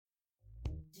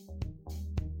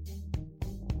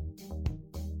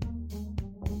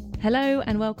Hello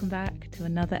and welcome back to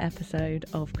another episode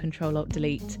of Control Alt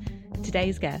Delete.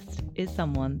 Today's guest is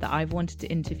someone that I've wanted to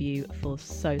interview for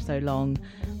so long.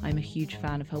 I'm a huge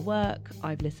fan of her work.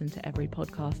 I've listened to every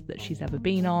podcast that she's ever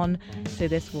been on. So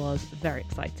this was very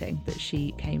exciting that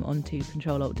she came onto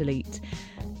Control Alt Delete.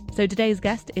 So today's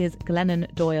guest is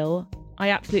Glennon Doyle. I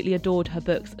absolutely adored her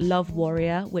books Love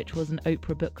Warrior, which was an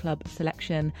Oprah Book Club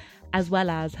selection, as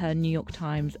well as her New York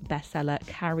Times bestseller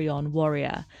Carry On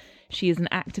Warrior. She is an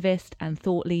activist and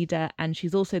thought leader, and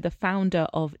she's also the founder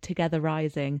of Together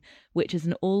Rising, which is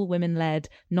an all-women-led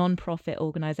non-profit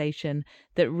organisation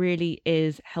that really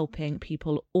is helping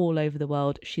people all over the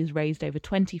world. She's raised over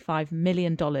 $25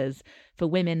 million for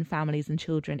women, families and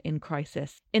children in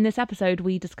crisis. In this episode,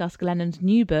 we discuss Glennon's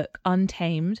new book,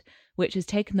 Untamed, which has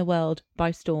taken the world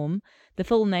by storm. The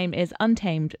full name is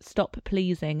Untamed, Stop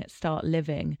Pleasing, Start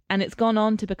Living. And it's gone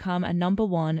on to become a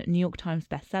 #1 New York Times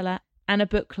bestseller and a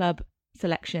book club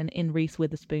selection in Reese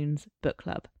Witherspoon's book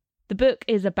club. The book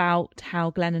is about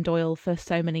how Glennon Doyle for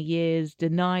so many years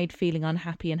denied feeling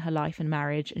unhappy in her life and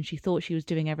marriage, and she thought she was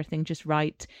doing everything just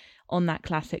right on that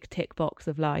classic tick box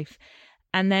of life.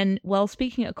 And then while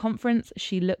speaking at a conference,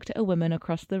 she looked at a woman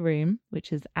across the room,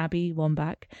 which is Abby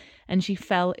Wambach, and she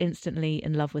fell instantly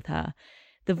in love with her.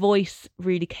 The voice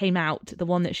really came out, the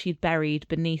one that she'd buried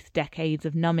beneath decades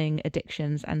of numbing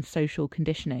addictions and social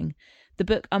conditioning. The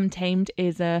book Untamed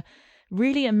is a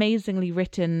really amazingly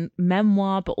written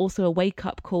memoir, but also a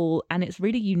wake-up call, and it's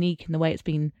really unique in the way it's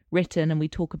been written, and we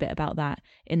talk a bit about that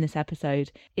in this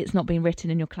episode. It's not been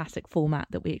written in your classic format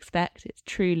that we expect. It's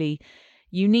truly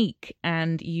unique,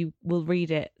 and you will read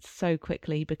it so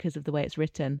quickly because of the way it's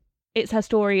written. It's her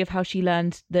story of how she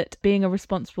learned that being a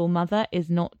responsible mother is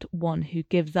not one who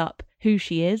gives up who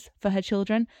she is for her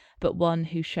children, but one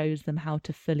who shows them how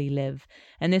to fully live.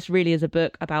 And this really is a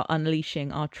book about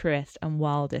unleashing our truest and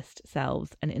wildest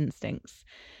selves and instincts.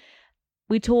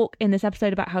 We talk in this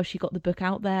episode about how she got the book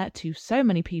out there to so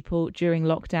many people during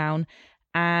lockdown,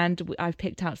 and I've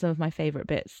picked out some of my favourite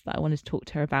bits that I wanted to talk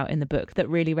to her about in the book that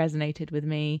really resonated with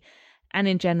me. And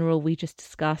in general, we just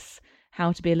discuss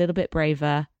how to be a little bit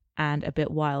braver and a bit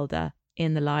wilder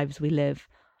in the lives we live.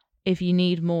 If you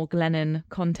need more Glennon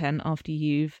content after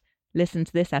you've listened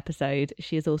to this episode,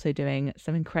 she is also doing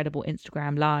some incredible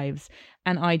Instagram lives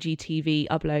and IGTV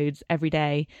uploads every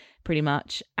day, pretty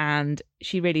much. And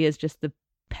she really is just the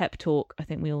pep talk I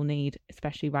think we all need,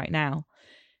 especially right now.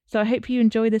 So I hope you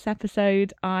enjoy this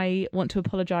episode. I want to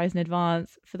apologise in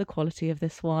advance for the quality of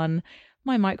this one.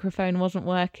 My microphone wasn't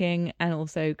working, and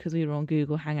also because we were on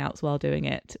Google Hangouts while doing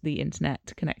it, the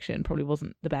internet connection probably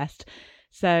wasn't the best.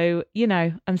 So,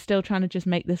 I'm still trying to just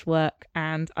make this work,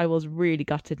 and I was really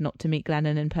gutted not to meet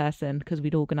Glennon in person because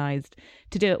we'd organised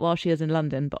to do it while she was in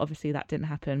London, but obviously that didn't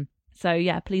happen. So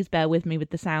yeah, please bear with me with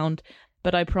the sound,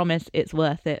 but I promise it's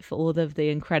worth it for all of the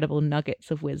incredible nuggets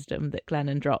of wisdom that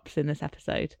Glennon drops in this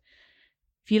episode.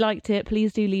 If you liked it,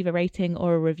 please do leave a rating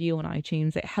or a review on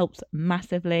iTunes. It helps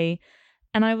massively.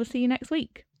 And I will see you next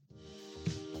week.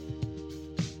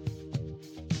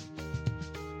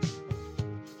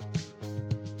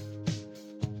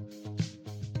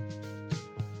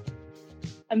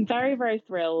 I'm very, very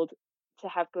thrilled to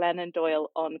have Glennon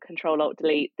Doyle on Control Alt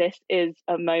Delete. This is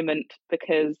a moment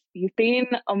because you've been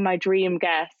on my dream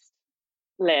guest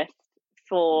list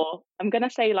for, I'm going to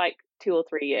say 2 or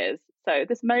 3 years. So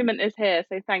this moment is here.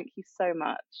 So thank you so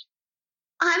much.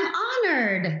 I'm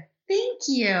honored. Thank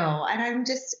you. And I'm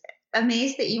just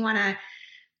amazed that you want to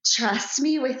trust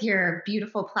me with your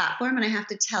beautiful platform. And I have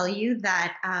to tell you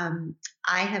that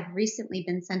I have recently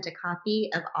been sent a copy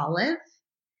of Olive.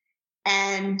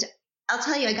 And I'll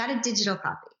tell you, I got a digital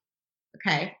copy,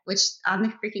 okay, which on the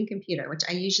freaking computer, which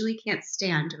I usually can't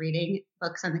stand reading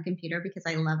books on the computer because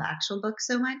I love actual books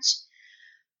so much.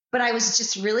 But I was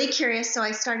just really curious. So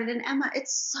I started, and Emma,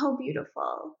 it's so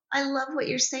beautiful. I love what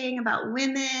you're saying about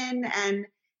women, and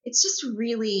it's just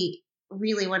really,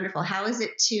 really wonderful. How is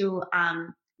it to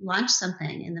launch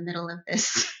something in the middle of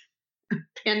this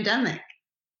pandemic?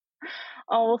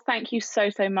 Oh, well, thank you so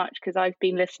much, because I've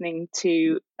been listening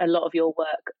to a lot of your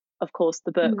work, of course,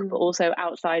 the book, but also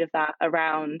outside of that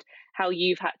around how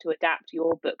you've had to adapt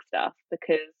your book stuff,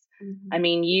 because, I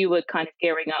mean, you were kind of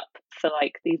gearing up for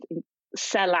these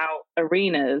sellout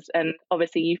arenas, and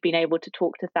obviously you've been able to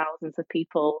talk to thousands of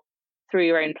people through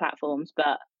your own platforms,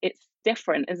 but it's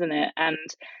different, isn't it?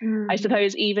 And I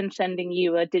suppose even sending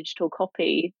you a digital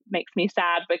copy makes me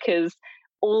sad because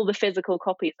all the physical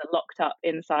copies are locked up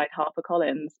inside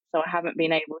HarperCollins, so I haven't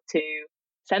been able to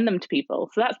send them to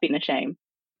people. So that's been a shame.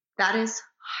 That is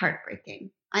heartbreaking.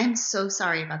 I am so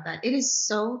sorry about that. It is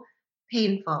so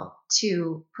painful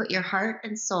to put your heart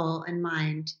and soul and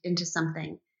mind into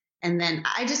something. And then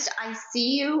I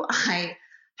see you. I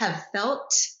have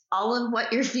felt all of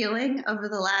what you're feeling over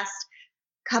the last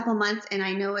couple months. And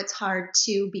I know it's hard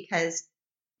too, because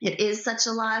it is such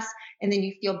a loss. And then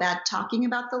you feel bad talking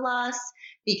about the loss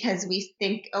because we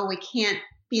think, oh, we can't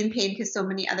be in pain because so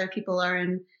many other people are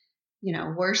in,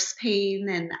 worse pain.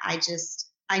 And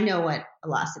I know what a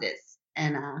loss it is.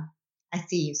 And I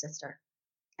see you, sister.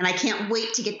 And I can't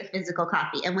wait to get the physical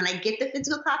copy. And when I get the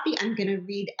physical copy, I'm going to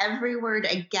read every word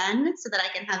again so that I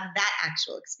can have that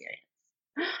actual experience.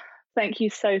 Thank you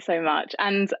so, so much.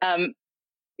 And I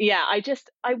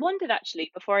wondered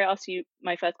actually, before I asked you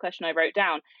my first question I wrote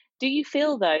down, do you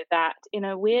feel though that in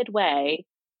a weird way,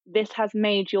 this has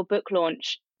made your book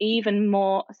launch even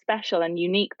more special and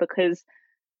unique? Because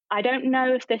I don't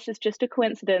know if this is just a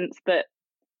coincidence, but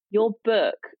your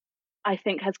book, I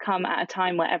think, has come at a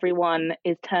time where everyone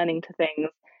is turning to things.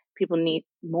 People need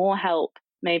more help.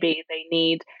 Maybe they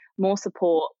need more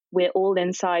support. We're all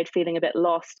inside feeling a bit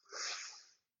lost.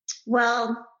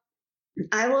 Well,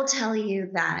 I will tell you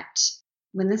that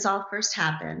when this all first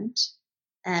happened,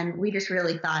 and we just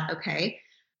really thought, okay,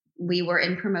 we were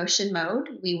in promotion mode.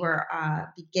 We were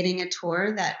beginning a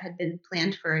tour that had been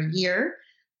planned for a year.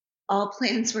 All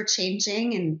plans were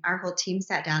changing, and our whole team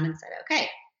sat down and said, okay,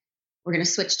 we're going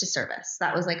to switch to service.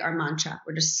 That was like our mantra.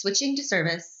 We're just switching to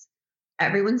service.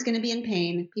 Everyone's going to be in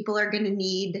pain. People are going to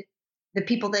need the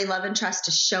people they love and trust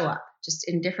to show up just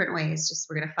in different ways. Just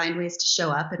we're going to find ways to show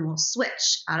up, and we'll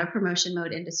switch out of promotion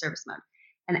mode into service mode.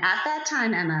 And at that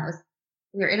time, Emma,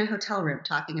 we were in a hotel room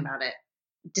talking about it,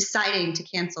 deciding to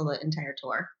cancel the entire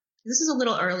tour. This was a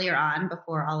little earlier on,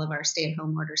 before all of our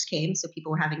stay-at-home orders came, so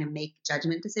people were having to make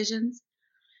judgment decisions.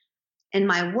 And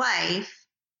my wife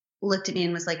looked at me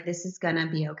and was like, this is going to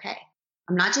be okay.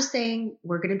 I'm not just saying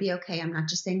we're going to be okay. I'm not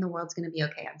just saying the world's going to be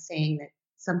okay. I'm saying that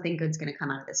something good's going to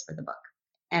come out of this for the book.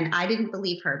 And I didn't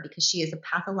believe her because she is a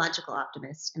pathological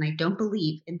optimist, and I don't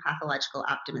believe in pathological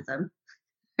optimism.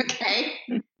 Okay.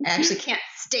 I actually can't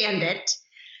stand it.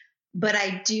 But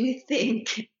I do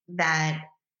think that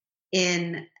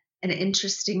in an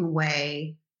interesting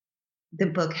way, the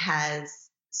book has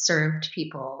served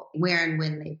people where and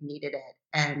when they've needed it.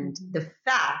 And the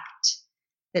fact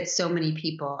that so many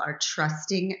people are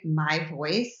trusting my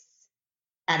voice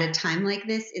at a time like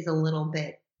this is a little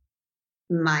bit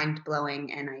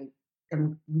mind-blowing, and I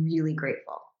am really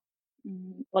grateful.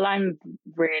 Well, I'm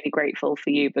really grateful for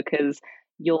you, because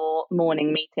your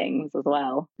morning meetings as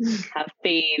well have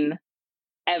been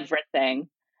everything.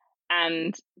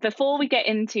 And before we get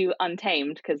into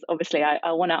Untamed, because obviously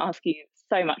I want to ask you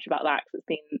so much about that, because it's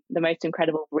been the most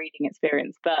incredible reading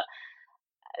experience, but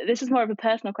this is more of a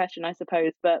personal question, I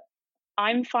suppose. But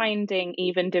I'm finding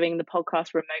even doing the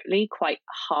podcast remotely quite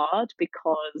hard,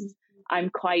 because I'm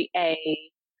quite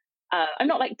I'm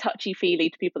not like touchy-feely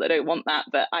to people that don't want that,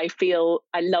 but I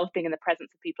love being in the presence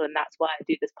of people, and that's why I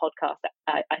do this podcast,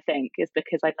 I think, is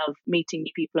because I love meeting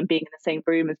new people and being in the same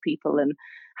room as people and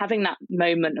having that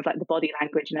moment of like the body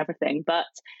language and everything. But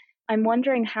I'm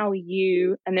wondering how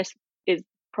you, and this is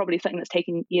probably something that's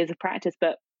taken years of practice,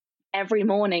 but every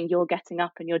morning you're getting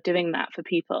up and you're doing that for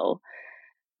people.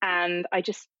 And I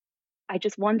just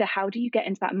wonder, how do you get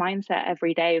into that mindset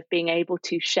every day of being able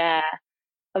to share,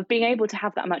 of being able to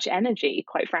have that much energy,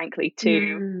 quite frankly,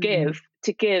 to give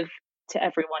to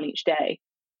everyone each day?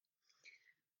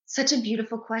 Such a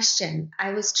beautiful question.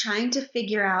 I was trying to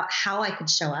figure out how I could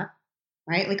show up,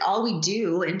 right? Like, all we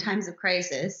do in times of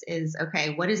crisis is,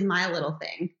 okay, what is my little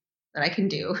thing that I can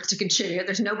do to contribute?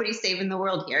 There's nobody saving the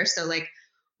world here. So like,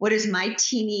 what is my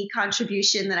teeny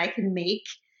contribution that I can make?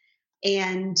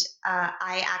 And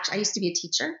I used to be a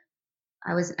teacher.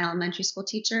 I was an elementary school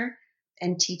teacher,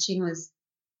 and teaching was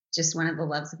just one of the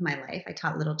loves of my life. I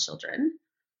taught little children,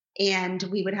 and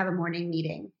we would have a morning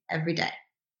meeting every day.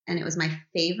 And it was my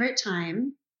favorite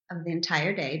time of the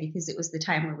entire day, because it was the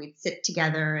time where we'd sit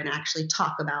together and actually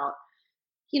talk about,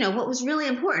 what was really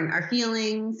important, our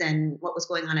feelings and what was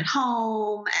going on at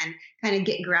home, and kind of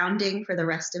get grounding for the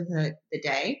rest of the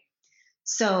day.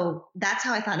 So that's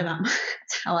how I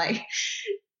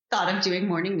thought of doing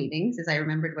morning meetings, as I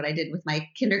remembered what I did with my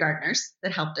kindergartners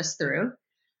that helped us through.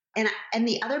 And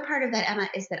the other part of that, Emma,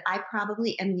 is that I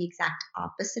probably am the exact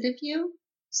opposite of you.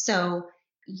 So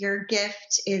your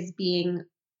gift is being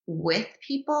with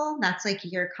people. That's like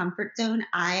your comfort zone.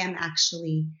 I am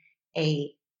actually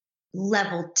a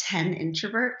level 10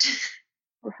 introvert.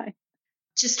 Right.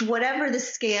 Just whatever the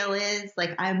scale is,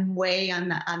 like I'm way on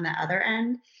the other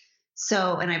end.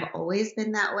 So, and I've always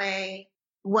been that way.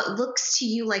 What looks to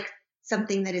you like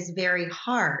something that is very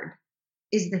hard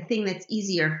is the thing that's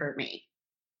easier for me,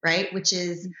 right? Which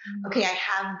is, Mhm. okay, I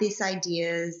have these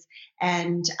ideas,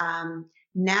 and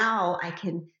now I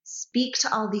can speak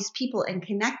to all these people and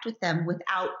connect with them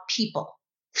without people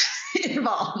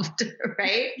involved,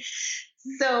 right?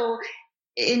 So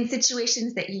in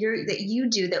situations that you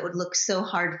do that would look so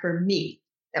hard for me,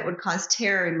 that would cause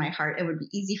terror in my heart, it would be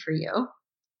easy for you.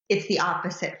 It's the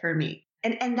opposite for me.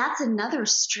 And that's another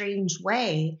strange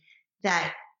way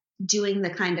that doing the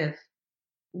kind of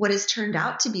what has turned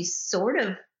out to be sort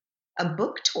of a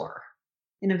book tour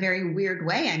in a very weird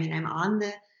way. I mean, I'm on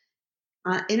the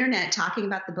internet talking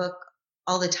about the book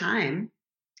all the time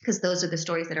because those are the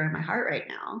stories that are in my heart right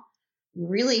now.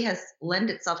 Really has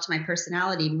lent itself to my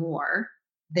personality more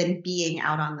than being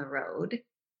out on the road.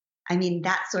 I mean,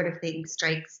 that sort of thing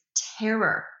strikes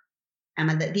terror,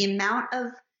 Emma. The amount of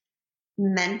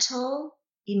mental,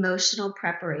 emotional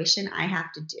preparation I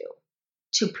have to do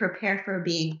to prepare for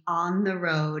being on the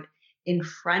road in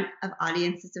front of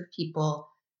audiences of people.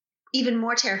 Even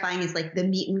more terrifying is like the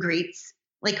meet and greets.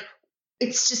 Like,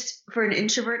 it's just, for an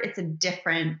introvert, it's a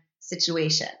different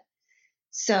situation.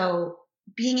 So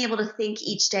being able to think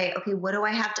each day, okay, what do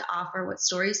I have to offer? What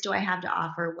stories do I have to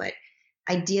offer? What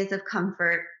ideas of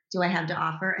comfort do I have to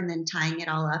offer? And then tying it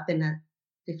all up in a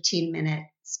 15-minute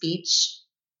speech.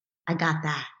 I got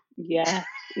that. Yes,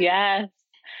 yes.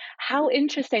 How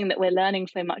interesting that we're learning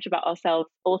so much about ourselves,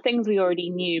 or things we already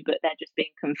knew, but they're just being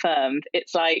confirmed.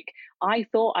 It's like, I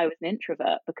thought I was an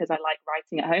introvert because I like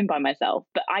writing at home by myself,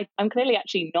 but I'm clearly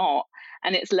actually not.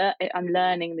 And I'm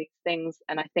learning these things.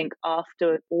 And I think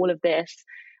after all of this,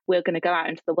 we're going to go out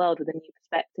into the world with a new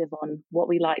perspective on what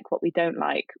we like, what we don't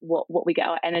like, what we get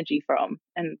our energy from.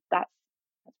 And that's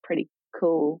pretty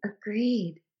cool.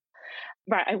 Agreed.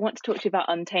 Right, I want to talk to you about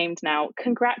Untamed now.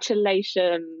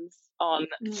 Congratulations on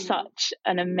such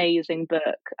an amazing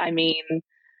book. I mean,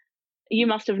 you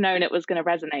must have known it was going to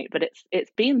resonate, but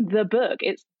it's been the book.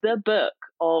 It's the book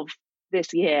of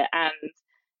this year, and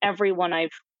everyone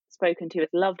I've spoken to has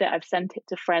loved it. I've sent it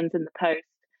to friends in the post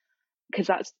because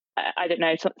that's, I don't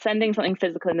know, sending something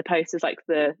physical in the post is like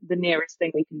the nearest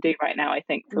thing we can do right now, I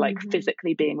think, to like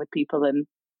physically being with people. And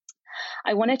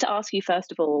I wanted to ask you,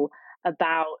 first of all,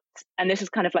 about, and this is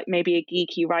kind of like maybe a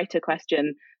geeky writer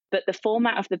question, but the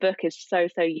format of the book is so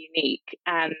unique.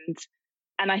 And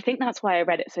I think that's why I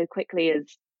read it so quickly,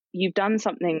 is you've done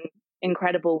something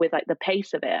incredible with like the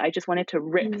pace of it. I just wanted to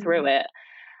rip through it.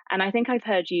 And I think I've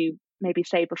heard you maybe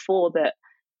say before that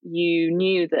you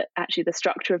knew that actually the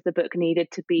structure of the book needed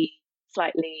to be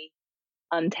slightly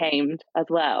untamed as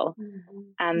well.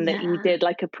 And that you did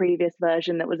like a previous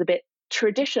version that was a bit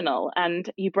traditional, and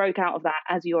you broke out of that,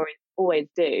 as you always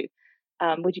do.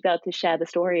 Would you be able to share the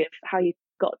story of how you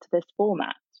got to this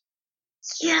format?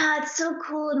 Yeah, it's so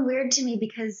cool and weird to me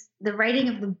because the writing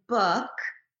of the book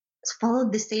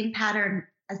followed the same pattern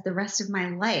as the rest of my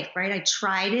life, right? I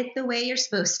tried it the way you're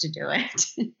supposed to do it,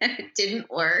 and it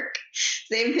didn't work.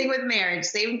 Same thing with marriage,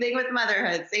 same thing with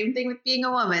motherhood, same thing with being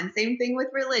a woman, same thing with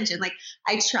religion. Like,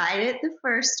 I tried it the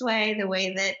first way, the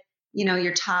way that,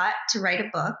 you're taught to write a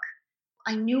book.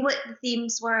 I knew what the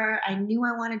themes were. I knew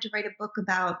I wanted to write a book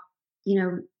about,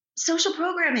 social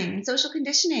programming and social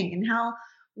conditioning and how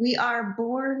we are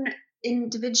born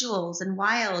individuals and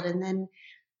wild, and then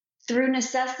through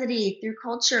necessity, through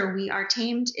culture, we are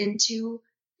tamed into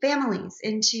families,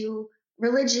 into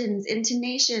religions, into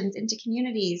nations, into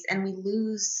communities, and we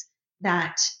lose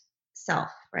that self,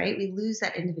 right? We lose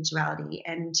that individuality.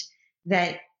 And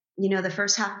that, the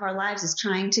first half of our lives is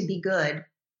trying to be good,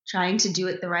 trying to do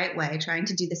it the right way, trying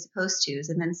to do the supposed to's.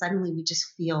 And then suddenly we just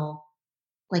feel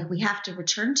like we have to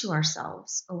return to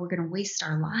ourselves or we're going to waste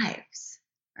our lives,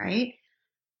 right?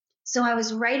 So I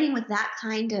was writing with that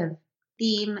kind of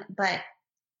theme,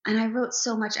 and I wrote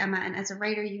so much, Emma. And as a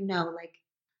writer, like,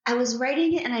 I was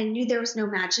writing it and I knew there was no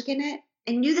magic in it.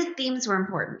 I knew that themes were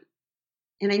important.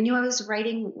 And I knew I was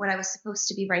writing what I was supposed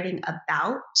to be writing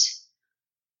about,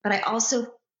 but I also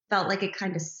felt like it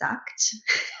kind of sucked.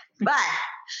 but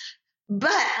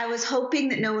I was hoping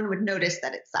that no one would notice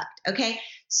that it sucked. Okay.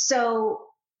 So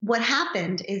what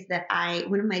happened is that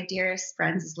one of my dearest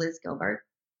friends is Liz Gilbert.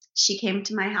 She came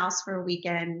to my house for a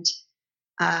weekend.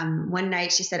 One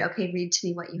night she said, okay, read to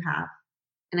me what you have.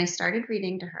 And I started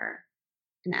reading to her.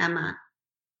 And Emma,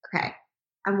 okay,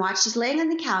 she's laying on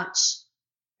the couch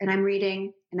and I'm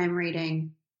reading and I'm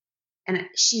reading. And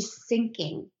she's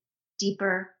sinking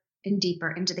deeper and deeper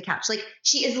into the couch. Like,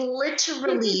 she is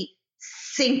literally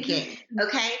sinking.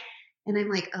 Okay. And I'm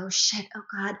like, oh shit, oh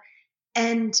God.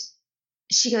 And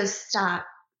she goes, stop.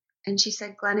 And she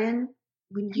said, Glennon,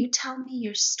 when you tell me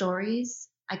your stories,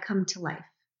 I come to life.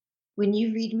 When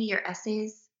you read me your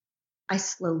essays, I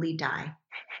slowly die.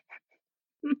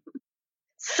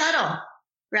 Subtle,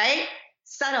 right?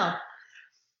 Subtle.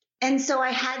 And so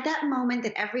I had that moment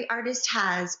that every artist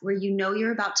has where you know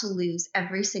you're about to lose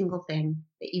every single thing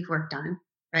that you've worked on,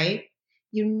 right?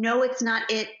 You know it's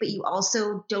not it, but you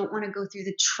also don't want to go through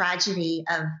the tragedy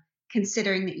of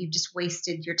considering that you've just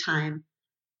wasted your time.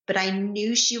 But I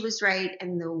knew she was right.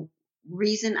 And the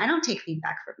reason I don't take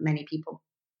feedback from many people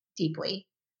deeply,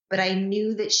 but I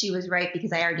knew that she was right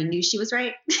because I already knew she was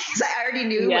right because I already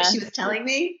knew what she was telling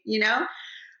me, you know?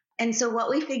 And so what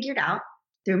we figured out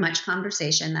through much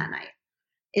conversation that night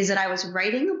is that I was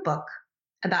writing a book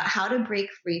about how to break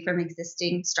free from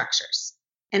existing structures.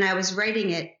 And I was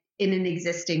writing it in an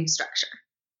existing structure,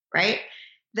 right?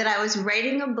 That I was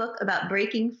writing a book about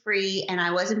breaking free, and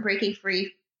I wasn't breaking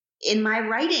free in my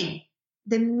writing.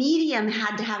 The medium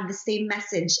had to have the same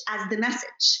message as the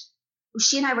message.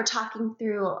 She and I were talking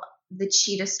through the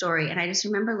cheetah story, and I just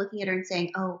remember looking at her and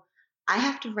saying, oh, I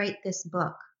have to write this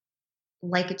book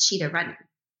like a cheetah running.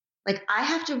 Like I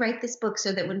have to write this book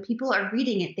so that when people are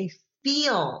reading it, they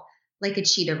feel like a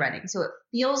cheetah running. So it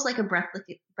feels like a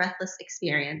breathless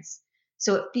experience.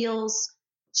 So it feels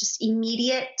just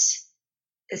immediate.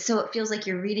 So it feels like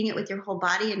you're reading it with your whole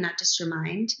body and not just your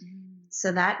mind.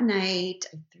 So that night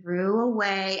I threw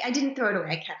away, I didn't throw it away,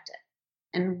 I kept it.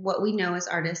 And what we know as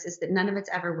artists is that none of it's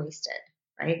ever wasted,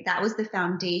 right? That was the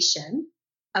foundation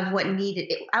of what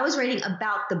needed it. I was writing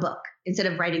about the book instead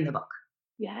of writing the book.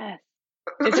 Yes.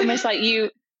 It's almost like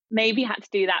you maybe had to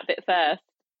do that bit first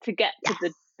to get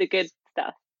to the good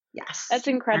stuff. Yes. That's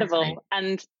incredible. That's right.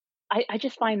 And I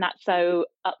just find that so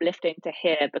uplifting to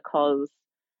hear, because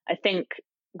I think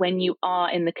when you are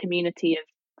in the community of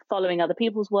following other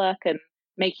people's work and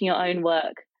making your own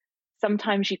work,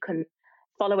 sometimes you can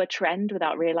follow a trend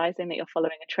without realizing that you're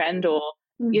following a trend, or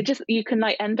you can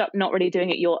like end up not really doing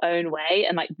it your own way.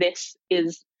 And like, there's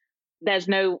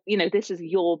no, this is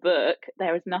your book.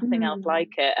 There is nothing else like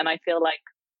it. And I feel like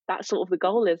that's sort of the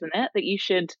goal, isn't it? That you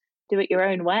should do it your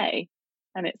own way.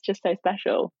 And it's just so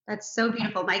special. That's so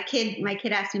beautiful. My kid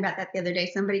asked me about that the other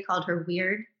day. Somebody called her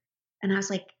weird. And I was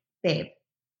like, babe,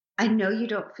 I know you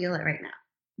don't feel it right now,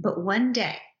 but one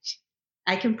day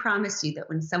I can promise you that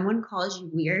when someone calls you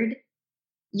weird,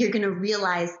 you're going to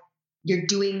realize you're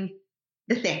doing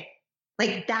the thing.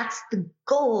 Like that's the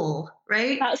goal,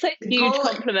 right? That's a huge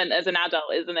compliment as an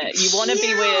adult, isn't it? You want to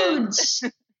be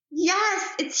weird.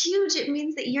 Yes, it's huge. It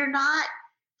means that you're not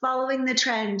following the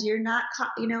trend. You're not,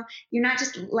 you're not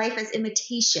just life as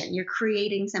imitation. You're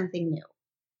creating something new.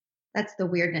 That's the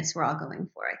weirdness we're all going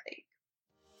for, I think.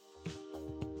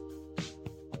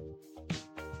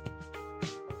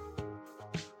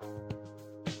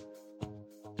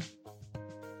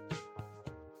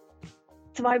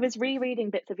 So I was rereading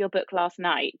bits of your book last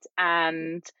night,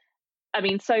 and I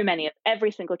mean, every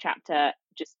single chapter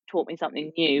just taught me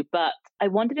something new, but I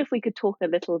wondered if we could talk a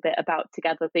little bit about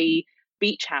together the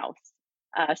beach house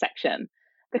section,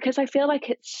 because I feel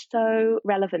like it's so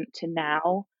relevant to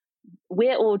now.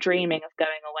 We're all dreaming of going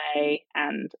away,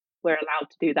 and we're allowed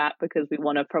to do that because we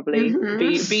want to probably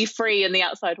be free in the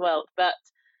outside world. But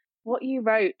what you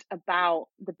wrote about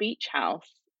the beach house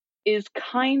is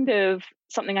kind of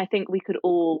something I think we could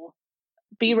all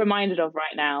be reminded of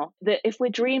right now, that if we're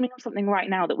dreaming of something right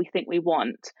now that we think we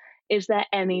want, is there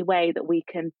any way that we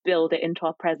can build it into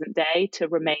our present day to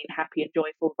remain happy and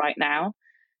joyful right now?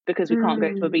 Because we can't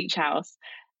go to a beach house.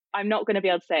 I'm not going to be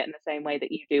able to say it in the same way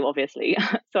that you do, obviously.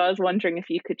 So I was wondering if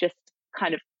you could just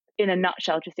kind of, in a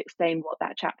nutshell, just explain what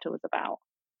that chapter was about.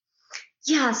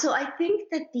 Yeah, so I think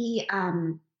that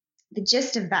the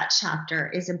gist of that chapter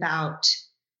is about,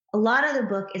 a lot of the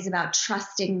book is about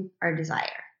trusting our desire,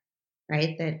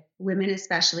 right? That women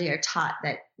especially are taught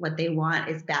that what they want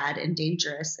is bad and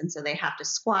dangerous, and so they have to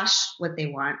squash what they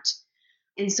want.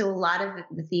 And so a lot of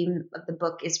the theme of the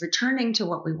book is returning to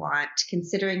what we want,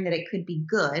 considering that it could be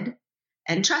good,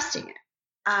 and trusting it.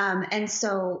 And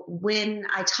so when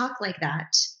I talk like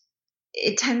that,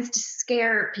 it tends to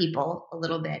scare people a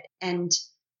little bit. And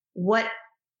what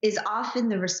is often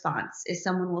the response is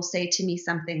someone will say to me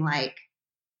something like,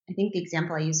 I think the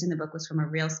example I used in the book was from a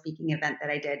real speaking event that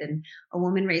I did. And a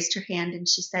woman raised her hand and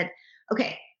she said,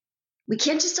 okay, we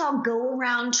can't just all go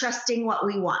around trusting what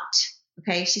we want.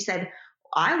 Okay. She said,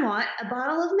 I want a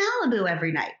bottle of Malibu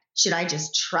every night. Should I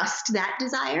just trust that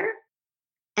desire?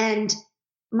 And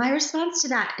my response to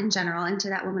that in general and to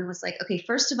that woman was like, okay,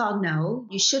 first of all, no,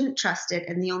 you shouldn't trust it.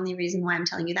 And the only reason why I'm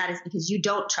telling you that is because you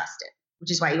don't trust it,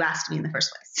 which is why you asked me in the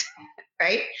first place.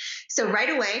 Right? So right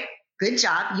away, good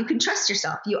job. You can trust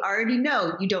yourself. You already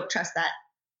know you don't trust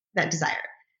that desire.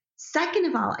 Second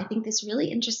of all, I think this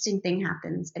really interesting thing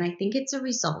happens, and I think it's a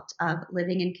result of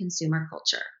living in consumer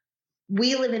culture.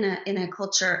 We live in a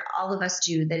culture, all of us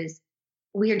do, that is,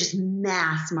 we are just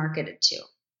mass marketed to. The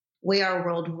way our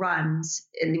world runs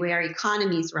and the way our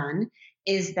economies run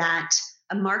is that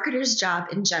a marketer's job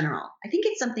in general, I think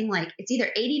it's something like, it's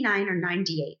either 89 or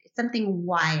 98. It's something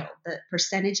wild. The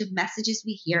percentage of messages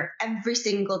we hear every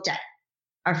single day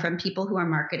are from people who are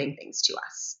marketing things to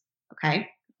us. Okay.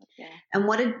 Yeah. And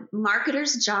what a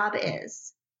marketer's job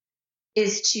is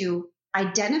to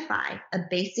identify a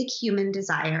basic human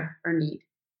desire or need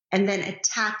and then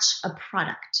attach a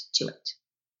product to it.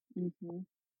 Mm-hmm.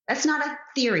 That's not a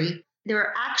theory. There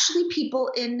are actually people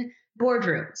in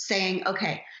boardrooms saying,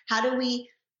 okay, how do we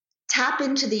tap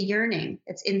into the yearning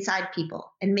that's inside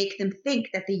people and make them think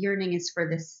that the yearning is for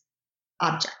this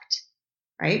object,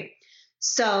 right?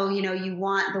 So, you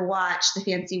want the watch, the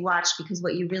fancy watch, because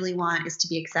what you really want is to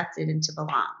be accepted and to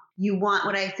belong. You want,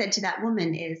 what I said to that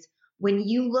woman is, when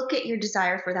you look at your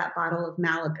desire for that bottle of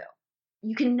Malibu,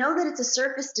 you can know that it's a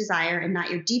surface desire and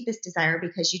not your deepest desire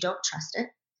because you don't trust it.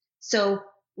 So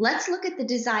let's look at the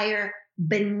desire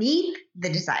beneath the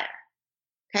desire.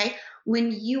 Okay.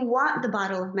 When you want the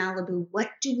bottle of Malibu, what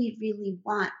do we really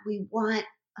want? We want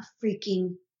a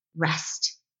freaking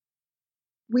rest.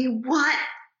 We want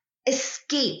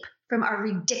escape from our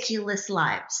ridiculous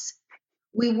lives.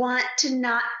 We want to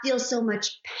not feel so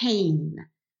much pain,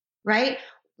 right?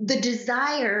 The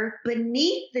desire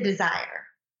beneath the desire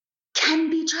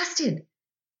can be trusted.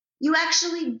 You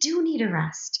actually do need a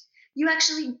rest. You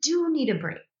actually do need a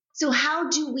break. So how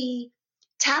do we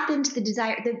tap into the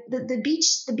desire?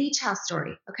 The beach house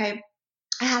story. Okay.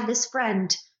 I had this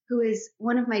friend who is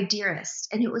one of my dearest,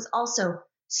 and it was also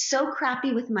so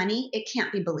crappy with money, it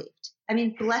can't be believed. I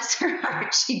mean, bless her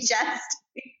heart.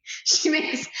 She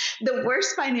makes the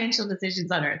worst financial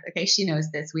decisions on earth. Okay. She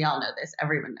knows this. We all know this.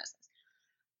 Everyone knows this.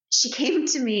 She came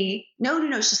to me.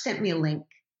 No. She sent me a link.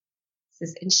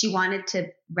 And she wanted to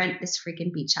rent this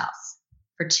freaking beach house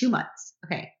for 2 months.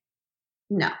 Okay.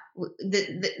 No,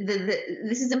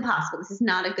 this is impossible. This is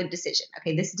not a good decision.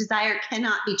 Okay. This desire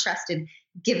cannot be trusted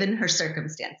given her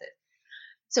circumstances.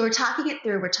 So we're talking it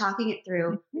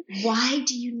through. Why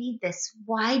do you need this?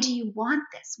 Why do you want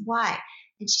this? Why?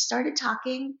 And she started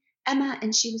talking, Emma,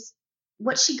 and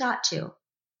what she got to,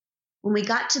 when we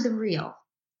got to the real,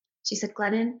 she said,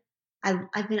 Glennon,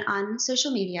 I've been on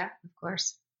social media, of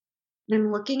course, and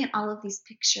I'm looking at all of these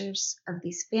pictures of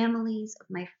these families, of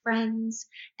my friends,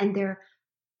 and they're,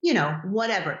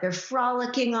 whatever. They're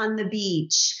frolicking on the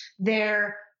beach.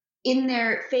 They're in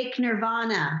their fake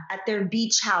nirvana at their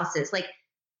beach houses. Like,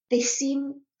 they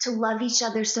seem to love each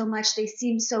other so much. They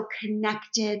seem so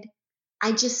connected.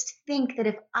 I just think that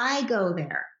if I go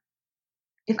there,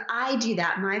 if I do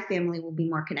that, my family will be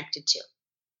more connected too.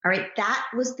 All right. That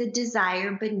was the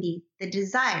desire beneath the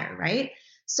desire, right?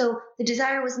 So the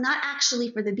desire was not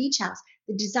actually for the beach house.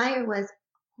 The desire was,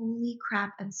 holy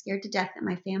crap, I'm scared to death that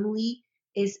my family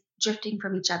is drifting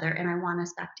from each other and I want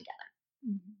us back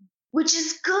together, mm-hmm. Which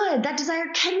is good. That desire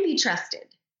can be trusted,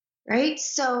 right?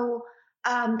 So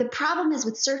the problem is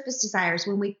with surface desires,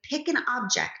 when we pick an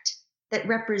object that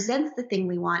represents the thing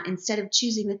we want, instead of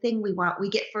choosing the thing we want, we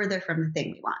get further from the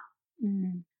thing we want.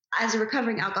 Mm-hmm. As a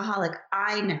recovering alcoholic,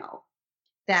 I know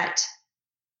that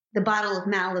the bottle of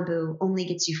Malibu only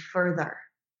gets you further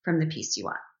from the peace you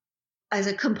want. As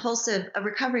a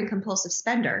recovering compulsive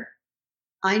spender,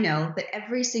 I know that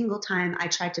every single time I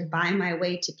try to buy my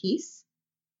way to peace,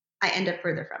 I end up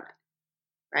further from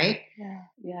it, right?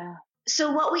 Yeah.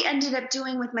 So what we ended up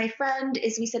doing with my friend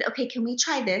is we said, okay, can we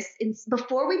try this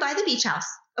before we buy the beach house?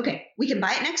 Okay, we can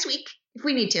buy it next week if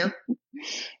we need to.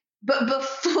 But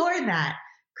before that,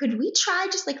 could we try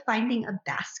just like finding a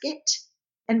basket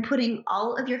and putting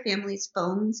all of your family's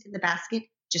phones in the basket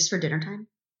just for dinner time?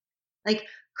 Like,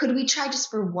 could we try just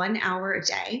for 1 hour a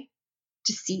day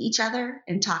to see each other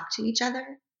and talk to each other?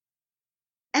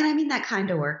 And I mean, that kind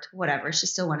of worked, whatever. She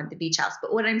still wanted the beach house.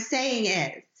 But what I'm saying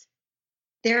is,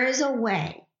 there is a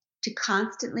way to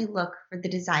constantly look for the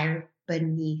desire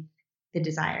beneath the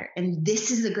desire. And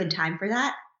this is a good time for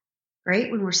that,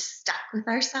 right? When we're stuck with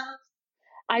ourselves.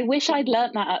 I wish I'd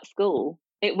learned that at school.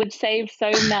 It would save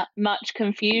so much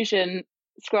confusion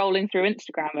scrolling through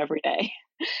Instagram every day,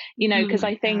 because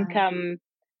I think,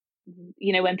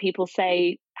 when people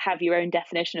say have your own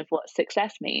definition of what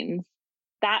success means,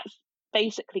 that's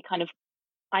basically kind of,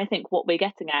 I think what we're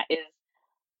getting at is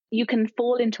you can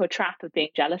fall into a trap of being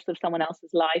jealous of someone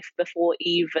else's life before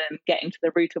even getting to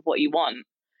the root of what you want.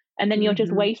 And then you're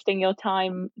just wasting your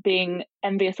time being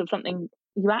envious of something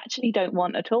you actually don't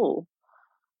want at all.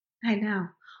 I know.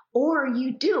 Or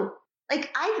you do. Like,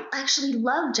 I actually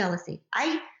love jealousy.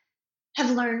 I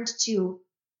have learned to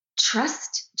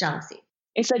trust jealousy.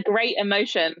 It's a great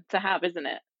emotion to have, isn't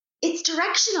it? It's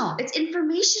directional. It's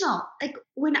informational. Like,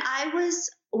 when I was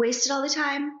wasted all the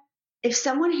time, if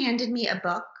someone handed me a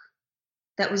book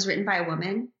that was written by a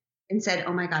woman and said,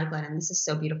 "Oh my God, Glennon, this is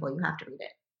so beautiful, you have to read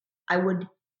it," I would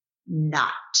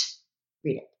not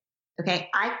read it. Okay.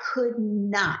 I could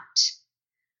not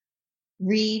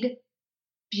read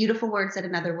beautiful words that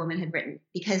another woman had written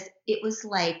because it was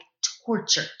like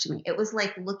torture to me. It was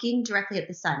like looking directly at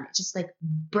the sun. It just like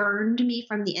burned me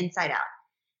from the inside out.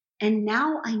 And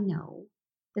now I know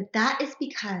that that is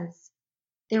because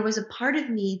there was a part of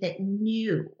me that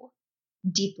knew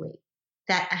deeply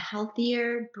that a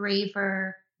healthier,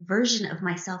 braver version of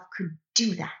myself could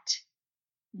do that.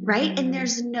 Right. And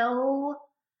there's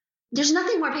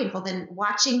nothing more painful than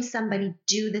watching somebody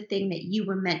do the thing that you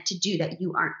were meant to do that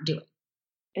you aren't doing.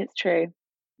 It's true.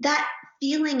 That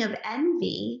feeling of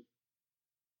envy,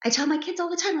 I tell my kids all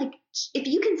the time, like, if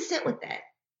you can sit with it,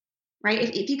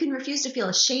 right? If you can refuse to feel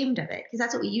ashamed of it, because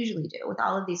that's what we usually do with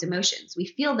all of these emotions. We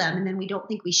feel them and then we don't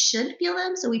think we should feel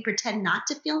them. So we pretend not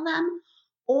to feel them.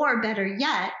 Or better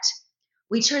yet,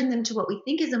 we turn them to what we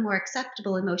think is a more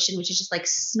acceptable emotion, which is just like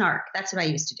snark. That's what I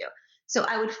used to do. So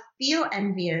I would feel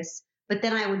envious, but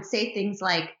then I would say things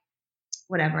like,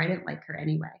 whatever, I didn't like her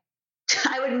anyway.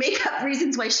 I would make up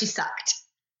reasons why she sucked.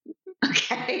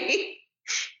 Okay.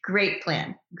 Great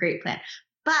plan. Great plan.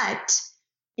 But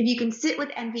if you can sit with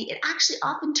envy, it actually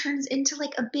often turns into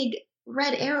like a big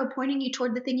red arrow pointing you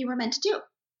toward the thing you were meant to do.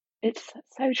 It's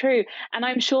so true. And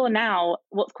I'm sure now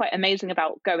what's quite amazing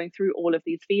about going through all of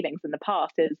these feelings in the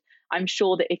past is I'm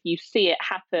sure that if you see it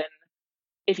happen,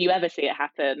 if you ever see it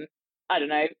happen, I don't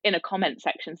know, in a comment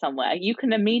section somewhere, you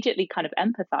can immediately kind of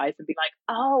empathize and be like,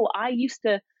 oh, I used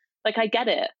to, like, I get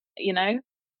it, you know?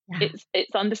 Yeah.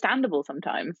 It's understandable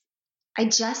sometimes. I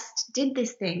just did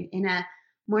this thing in a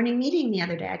morning meeting the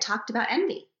other day. I talked about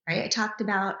envy, right? I talked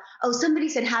about, somebody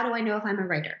said, how do I know if I'm a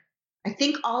writer? I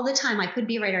think all the time I could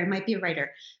be a writer. I might be a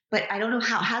writer, but I don't know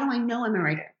how. How do I know I'm a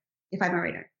writer if I'm a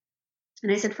writer?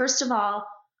 And I said, first of all,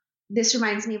 this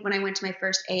reminds me of when I went to my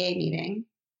first AA meeting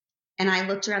and I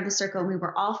looked around the circle and we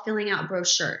were all filling out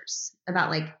brochures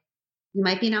about like, you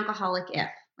might be an alcoholic if,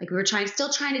 like we were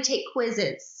still trying to take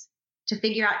quizzes to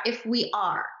figure out if we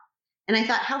are. And I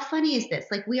thought, how funny is this?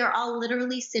 Like, we are all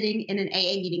literally sitting in an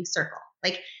AA meeting circle.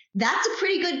 Like, that's a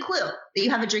pretty good clue that you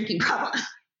have a drinking problem,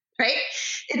 right?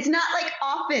 It's not like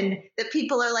often that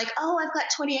people are like, oh, I've got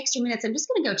 20 extra minutes. I'm just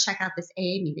going to go check out this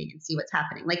AA meeting and see what's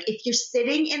happening. Like, if you're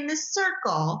sitting in this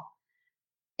circle,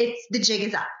 the jig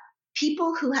is up.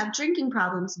 People who have drinking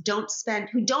problems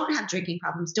who don't have drinking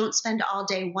problems don't spend all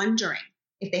day wondering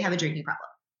if they have a drinking problem,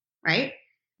 right?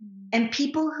 Mm-hmm. And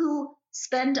people who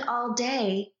spend all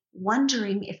day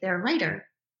wondering if they're a writer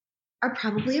are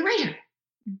probably a writer,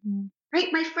 mm-hmm. right?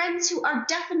 My friends who are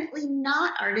definitely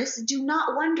not artists do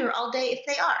not wonder all day if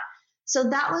they are. So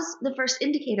that was the first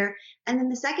indicator. And then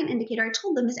the second indicator I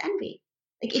told them is envy.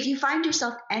 Like, if you find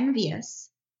yourself envious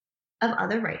of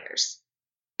other writers,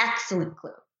 excellent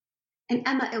clue. And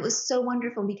Emma, it was so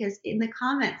wonderful because in the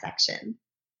comment section,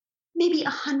 maybe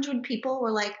 100 people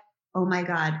were like, oh my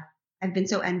God, I've been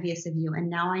so envious of you. And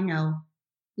now I know,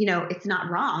 it's not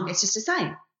wrong. It's just a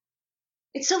sign.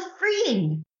 It's so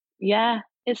freeing. Yeah,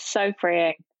 it's so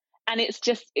freeing. And it's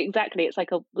just exactly, it's like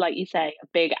you say, a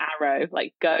big arrow,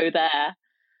 like go there.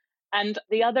 And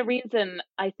the other reason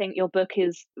I think your book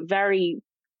is very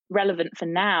relevant for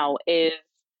now is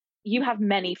you have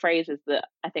many phrases that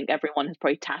I think everyone has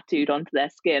probably tattooed onto their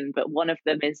skin, but one of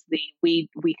them is we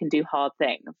can do hard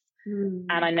things. Mm.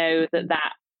 And I know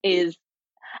that is,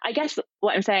 I guess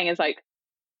what I'm saying is like,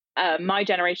 my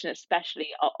generation especially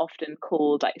are often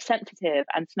called like sensitive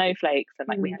and snowflakes and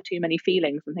like we have too many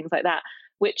feelings and things like that,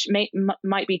 which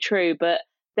might be true, but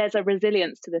there's a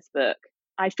resilience to this book.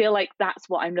 I feel like that's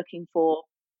what I'm looking for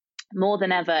more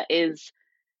than ever, is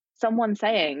someone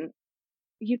saying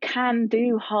you can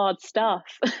do hard stuff.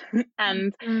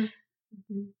 And mm-hmm.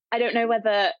 I don't know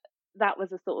whether that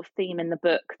was a sort of theme in the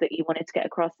book that you wanted to get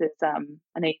across. Is I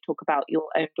know you talk about your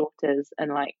own daughters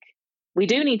and like we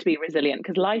do need to be resilient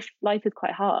because life is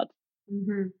quite hard.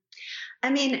 Mm-hmm. I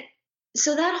mean,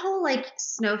 so that whole like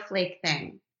snowflake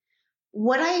thing,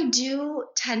 what I do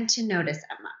tend to notice,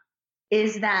 Emma,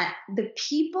 is that the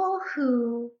people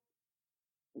who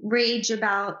rage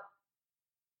about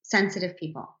sensitive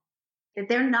people, that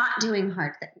they're not doing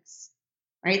hard things,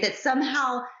 right? That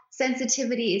somehow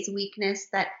sensitivity is weakness,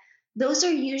 that those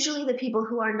are usually the people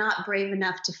who are not brave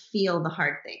enough to feel the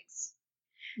hard things.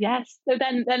 Yes. So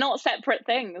then they're not separate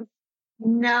things.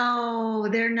 No,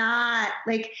 they're not.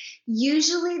 Like,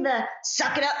 usually the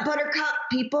suck it up buttercup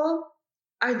people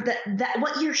are that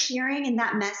what you're hearing in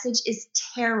that message is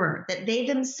terror, that they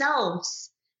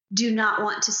themselves do not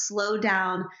want to slow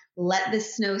down, let the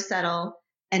snow settle,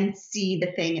 and see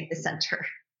the thing at the center,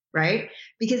 right?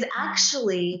 Because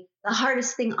actually the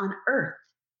hardest thing on earth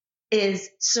is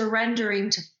surrendering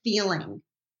to feeling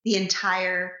the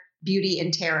entire beauty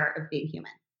and terror of being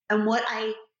human. And what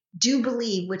I do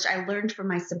believe, which I learned from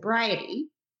my sobriety,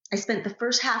 I spent the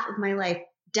first half of my life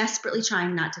desperately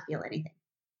trying not to feel anything.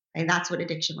 And that's what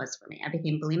addiction was for me. I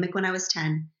became bulimic when I was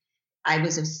 10. I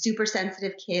was a super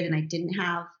sensitive kid and I didn't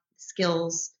have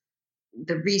skills,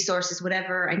 the resources,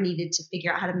 whatever I needed to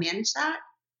figure out how to manage that.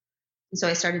 And so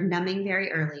I started numbing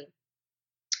very early.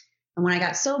 And when I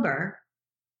got sober,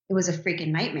 it was a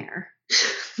freaking nightmare.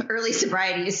 Early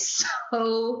sobriety is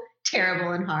so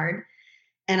terrible and hard.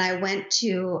 And I went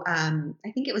to,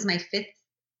 I think it was my 5th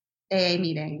AA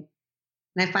meeting.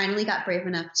 And I finally got brave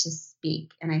enough to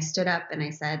speak. And I stood up and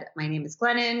I said, my name is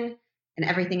Glennon and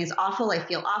everything is awful. I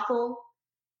feel awful.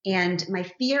 And my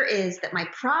fear is that my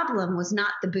problem was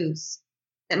not the booze,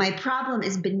 that my problem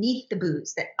is beneath the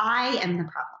booze, that I am the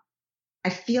problem. I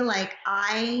feel like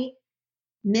I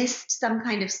missed some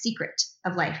kind of secret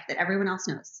of life that everyone else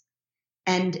knows.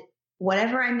 And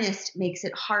whatever I missed makes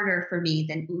it harder for me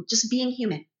than just being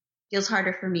human feels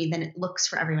harder for me than it looks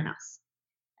for everyone else.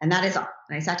 And that is all.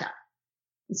 And I sat down.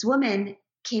 This woman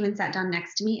came and sat down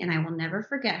next to me, and I will never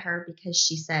forget her because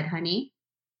she said, honey,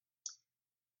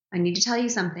 I need to tell you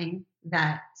something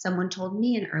that someone told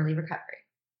me in early recovery.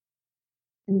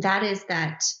 And that is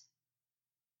that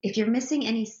if you're missing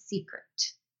any secret,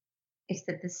 it's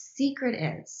that the secret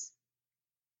is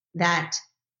that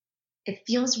it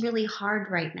feels really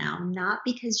hard right now, not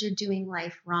because you're doing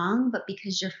life wrong, but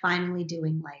because you're finally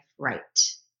doing life right.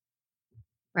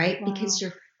 Right? Wow. Because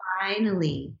you're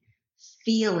finally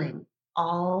feeling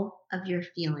all of your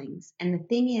feelings. And the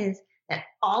thing is that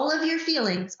all of your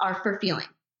feelings are for feeling,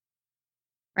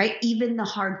 right? Even the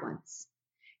hard ones.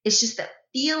 It's just that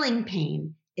feeling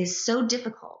pain is so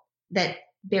difficult that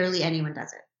barely anyone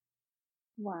does it.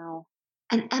 Wow.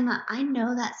 And Emma, I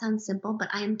know that sounds simple, but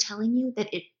I am telling you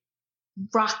that it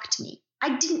rocked me.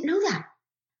 I didn't know that.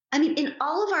 I mean, in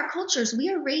all of our cultures, we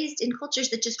are raised in cultures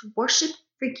that just worship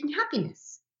freaking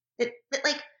happiness. That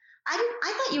like, I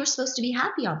thought you were supposed to be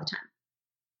happy all the time.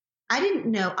 I didn't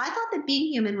know. I thought that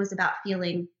being human was about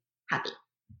feeling happy.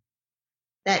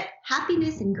 That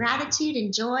happiness and gratitude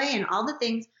and joy and all the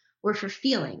things were for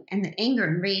feeling, and the anger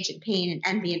and rage and pain and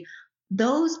envy and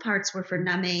those parts were for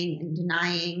numbing and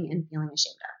denying and feeling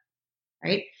ashamed of,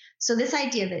 right? So this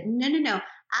idea that no,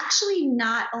 actually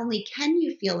not only can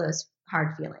you feel those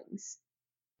hard feelings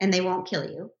and they won't kill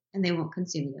you and they won't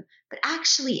consume you, but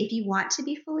actually if you want to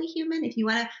be fully human, if you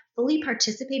want to fully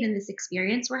participate in this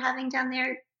experience we're having down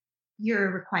there,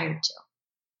 you're required to.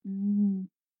 Mm.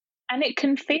 And it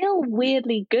can feel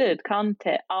weirdly good, can't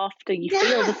it? After you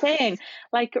feel the thing.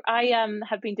 Like I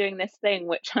have been doing this thing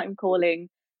which I'm calling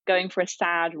going for a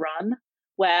sad run,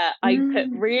 where I put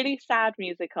really sad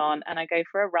music on and I go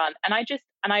for a run and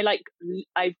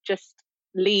I just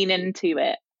lean into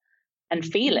it and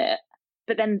feel it.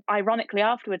 But then ironically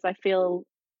afterwards I feel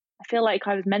like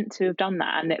I was meant to have done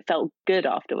that and it felt good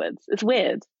afterwards. It's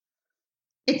weird.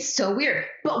 It's so weird.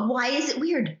 But why is it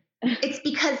weird? It's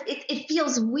because it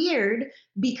feels weird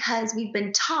because we've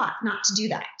been taught not to do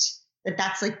that.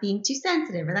 That's like being too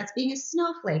sensitive, or that's being a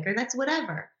snowflake, or that's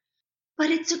whatever.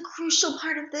 But it's a crucial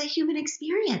part of the human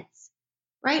experience,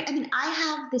 right? I mean, I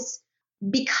have this,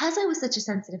 because I was such a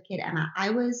sensitive kid, Emma,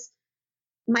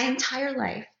 my entire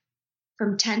life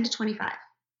from 10 to 25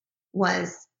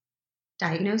 was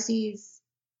diagnoses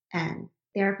and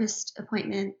therapist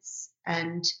appointments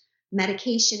and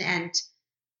medication. And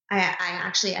I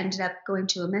actually ended up going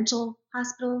to a mental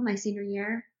hospital my senior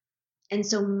year. And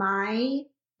so my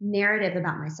narrative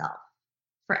about myself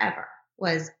forever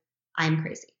was, I'm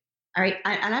crazy. All right.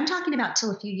 And I'm talking about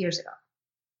till a few years ago.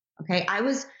 Okay. I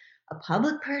was a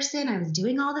public person. I was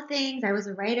doing all the things. I was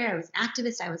a writer. I was an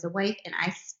activist. I was a wife. And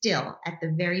I still, at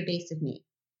the very base of me,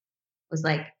 was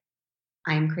like,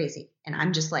 I am crazy. And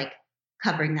I'm just like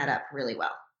covering that up really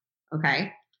well.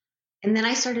 Okay. And then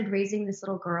I started raising this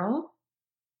little girl,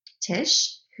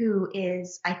 Tish, who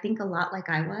is, I think, a lot like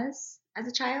I was as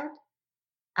a child.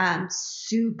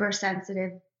 Super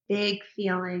sensitive, big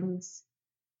feelings.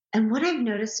 And what I've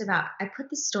noticed I put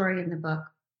this story in the book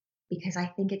because I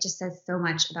think it just says so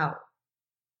much about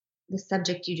the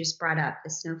subject you just brought up, the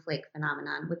snowflake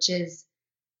phenomenon, which is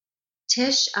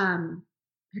Tish, her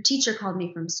teacher called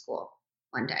me from school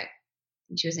one day.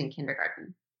 She was in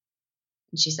kindergarten.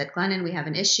 And she said, Glennon, we have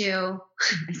an issue.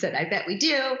 I said, I bet we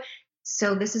do.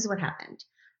 So this is what happened.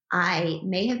 I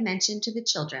may have mentioned to the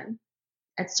children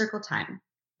at circle time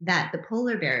that the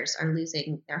polar bears are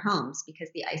losing their homes because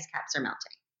the ice caps are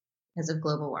melting because of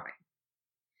global warming.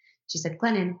 She said,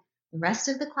 Glennon, the rest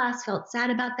of the class felt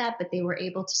sad about that, but they were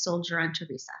able to soldier on to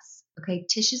recess. Okay,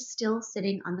 Tish is still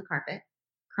sitting on the carpet,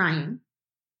 crying,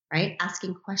 right?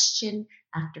 Asking question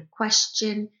after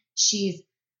question. She's,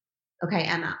 okay,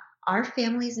 Emma, our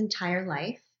family's entire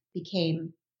life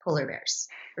became polar bears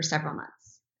for several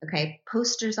months. Okay,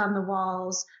 posters on the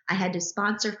walls. I had to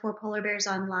sponsor 4 polar bears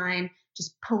online,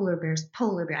 just polar bears,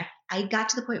 polar bear. I got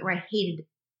to the point where I hated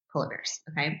polar bears.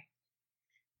 Okay.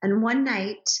 And one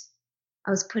night I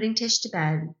was putting Tish to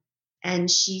bed and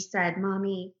she said,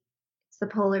 Mommy, it's the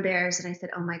polar bears. And I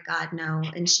said, oh my God, no.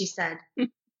 And she said,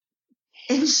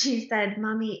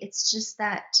 Mommy, it's just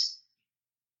that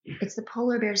it's the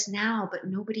polar bears now, but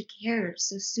nobody cares.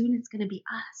 So soon it's going to be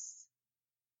us.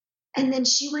 And then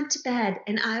she went to bed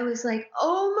and I was like,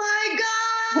 oh my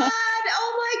God,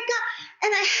 oh my God.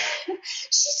 And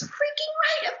she's freaking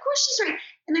right. Of course she's right.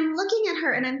 And I'm looking at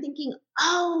her and I'm thinking,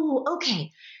 oh, okay.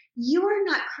 You are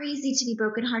not crazy to be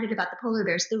brokenhearted about the polar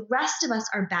bears. The rest of us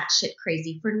are batshit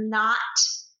crazy for not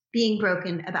being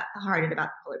hearted about the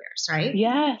polar bears, right?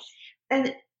 Yes.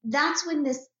 And that's when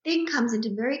this thing comes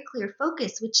into very clear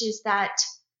focus, which is that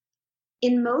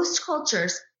in most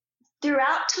cultures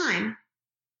throughout time,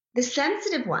 the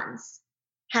sensitive ones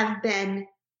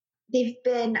they've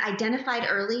been identified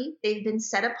early. They've been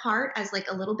set apart as like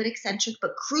a little bit eccentric,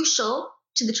 but crucial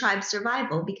to the tribe's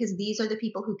survival because these are the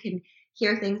people who can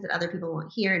hear things that other people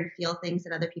won't hear and feel things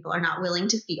that other people are not willing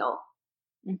to feel.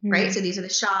 Mm-hmm. Right. So these are the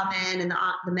shaman and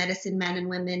the medicine men and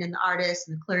women and the artists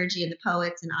and the clergy and the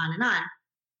poets and on and on.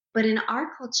 But in our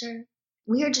culture,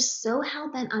 we are just so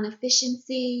hell-bent on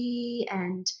efficiency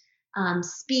and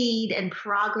speed and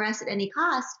progress at any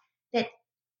cost that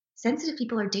sensitive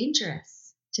people are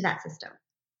dangerous to that system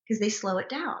because they slow it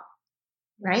down,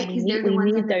 right? Because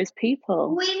we need those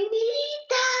people. We need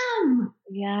them.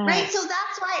 Yeah. Right. So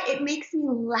that's why it makes me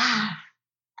laugh,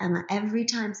 Emma, every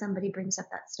time somebody brings up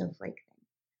that snowflake thing.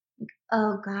 Like,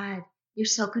 oh God, you're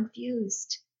so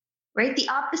confused, right? The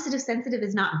opposite of sensitive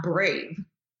is not brave.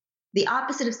 The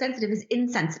opposite of sensitive is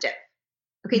insensitive.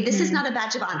 Okay. Mm-hmm. This is not a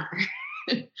badge of honor.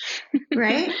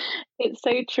 Right? It's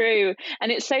so true.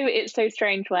 And it's so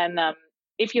strange when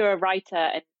if you're a writer,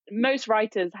 and most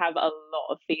writers have a lot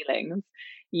of feelings,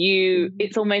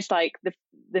 it's almost like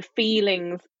the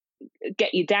feelings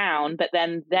get you down, but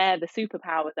then they're the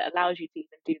superpower that allows you to even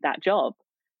do that job.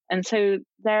 And so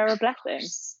they're a blessing.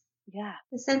 Yeah.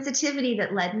 The sensitivity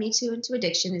that led me into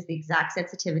addiction is the exact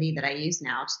sensitivity that I use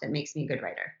now that makes me a good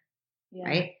writer. Yeah.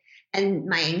 Right? And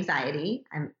my anxiety,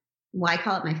 I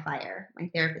call it my fire. My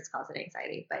therapist calls it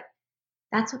anxiety, but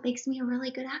that's what makes me a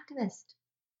really good activist.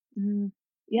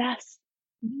 Yes.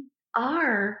 We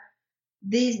are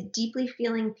these deeply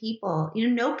feeling people.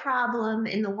 No problem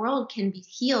in the world can be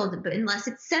healed, but unless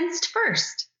it's sensed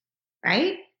first,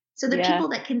 right? So the people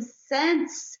that can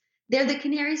sense, they're the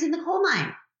canaries in the coal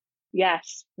mine.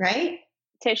 Yes. Right?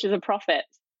 Tish is a prophet.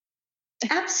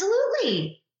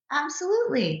 Absolutely.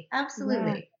 Absolutely.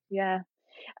 Absolutely. Yeah.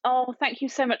 Oh, thank you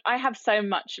so much. I have so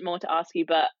much more to ask you,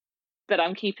 but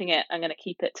I'm keeping it. I'm going to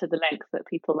keep it to the length that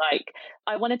people like.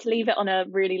 I wanted to leave it on a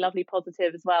really lovely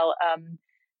positive as well.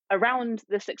 Around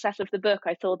the success of the book,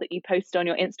 I saw that you posted on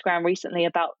your Instagram recently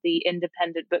about the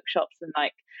independent bookshops and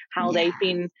like how they've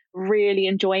been really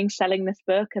enjoying selling this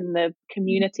book and the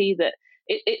community that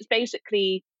it's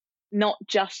basically not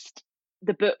just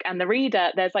the book and the reader.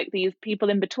 There's like these people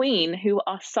in between who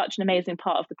are such an amazing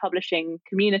part of the publishing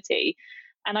community.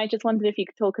 And I just wondered if you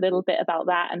could talk a little bit about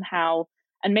that and how,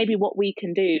 and maybe what we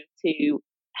can do to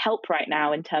help right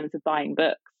now in terms of buying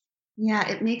books. Yeah,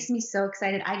 it makes me so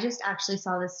excited. I just actually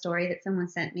saw this story that someone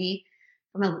sent me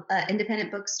from an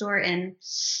independent bookstore in,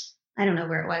 I don't know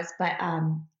where it was, but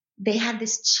they had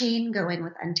this chain going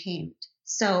with Untamed.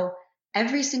 So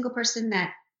every single person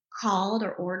that called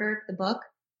or ordered the book,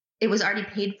 it was already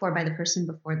paid for by the person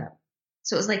before them.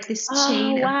 So it was like this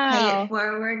chain of pay it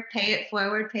forward, pay it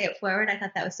forward, pay it forward. I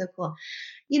thought that was so cool.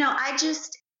 I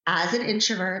just, as an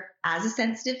introvert, as a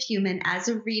sensitive human, as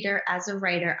a reader, as a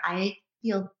writer, I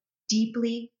feel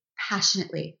deeply,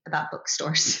 passionately about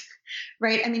bookstores,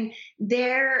 right? I mean,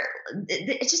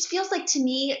 it just feels like to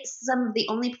me, some of the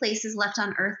only places left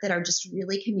on earth that are just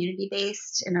really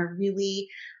community-based and are really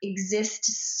exist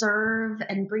to serve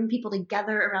and bring people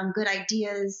together around good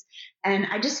ideas. And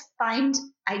I just find,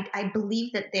 I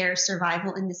believe that their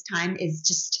survival in this time is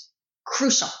just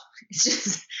crucial. It's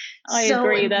just I so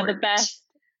agree. important. They're the best.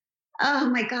 Oh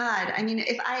my God. I mean,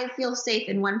 if I feel safe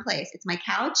in one place, it's my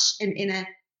couch and in a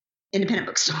independent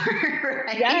bookstore,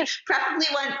 right? Yes.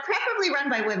 Preferably run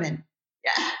by women.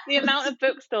 Yeah. The amount of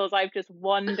bookstores I've just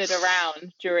wandered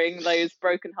around during those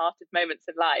broken-hearted moments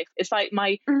in life. It's like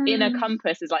my inner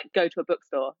compass is like, go to a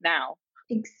bookstore now.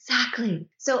 Exactly.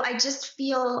 So I just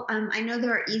feel, I know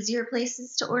there are easier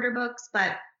places to order books,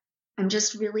 but I'm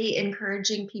just really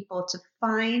encouraging people to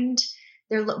find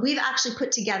we've actually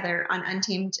put together on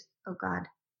Untamed, oh God,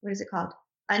 what is it called?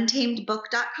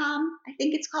 Untamedbook.com, I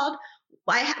think it's called.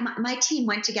 My team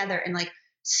went together and like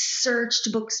searched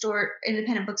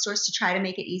independent bookstores to try to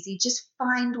make it easy. Just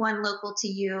find one local to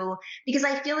you, because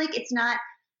I feel like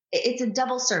it's a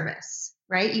double service,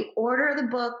 right? You order the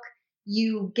book,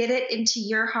 you get it into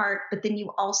your heart, but then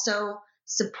you also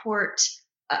support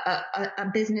a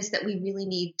business that we really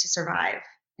need to survive.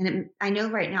 And I know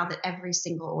right now that every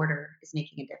single order is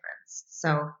making a difference.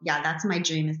 So yeah, that's my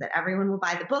dream, is that everyone will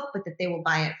buy the book, but that they will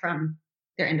buy it from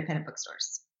their independent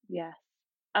bookstores. Yes.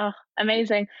 Oh,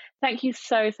 amazing. Thank you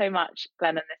so much,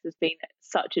 Glennon. This has been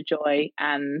such a joy,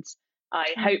 and I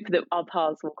hope that our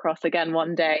paths will cross again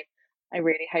one day. I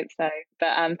really hope so.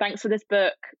 But thanks for this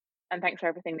book, and thanks for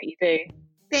everything that you do.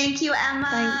 Thank you, Emma.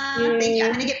 Thank you.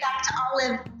 I'm going to get back to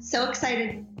Olive. So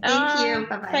excited. Thank you.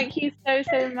 Bye-bye. Thank you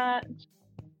so much.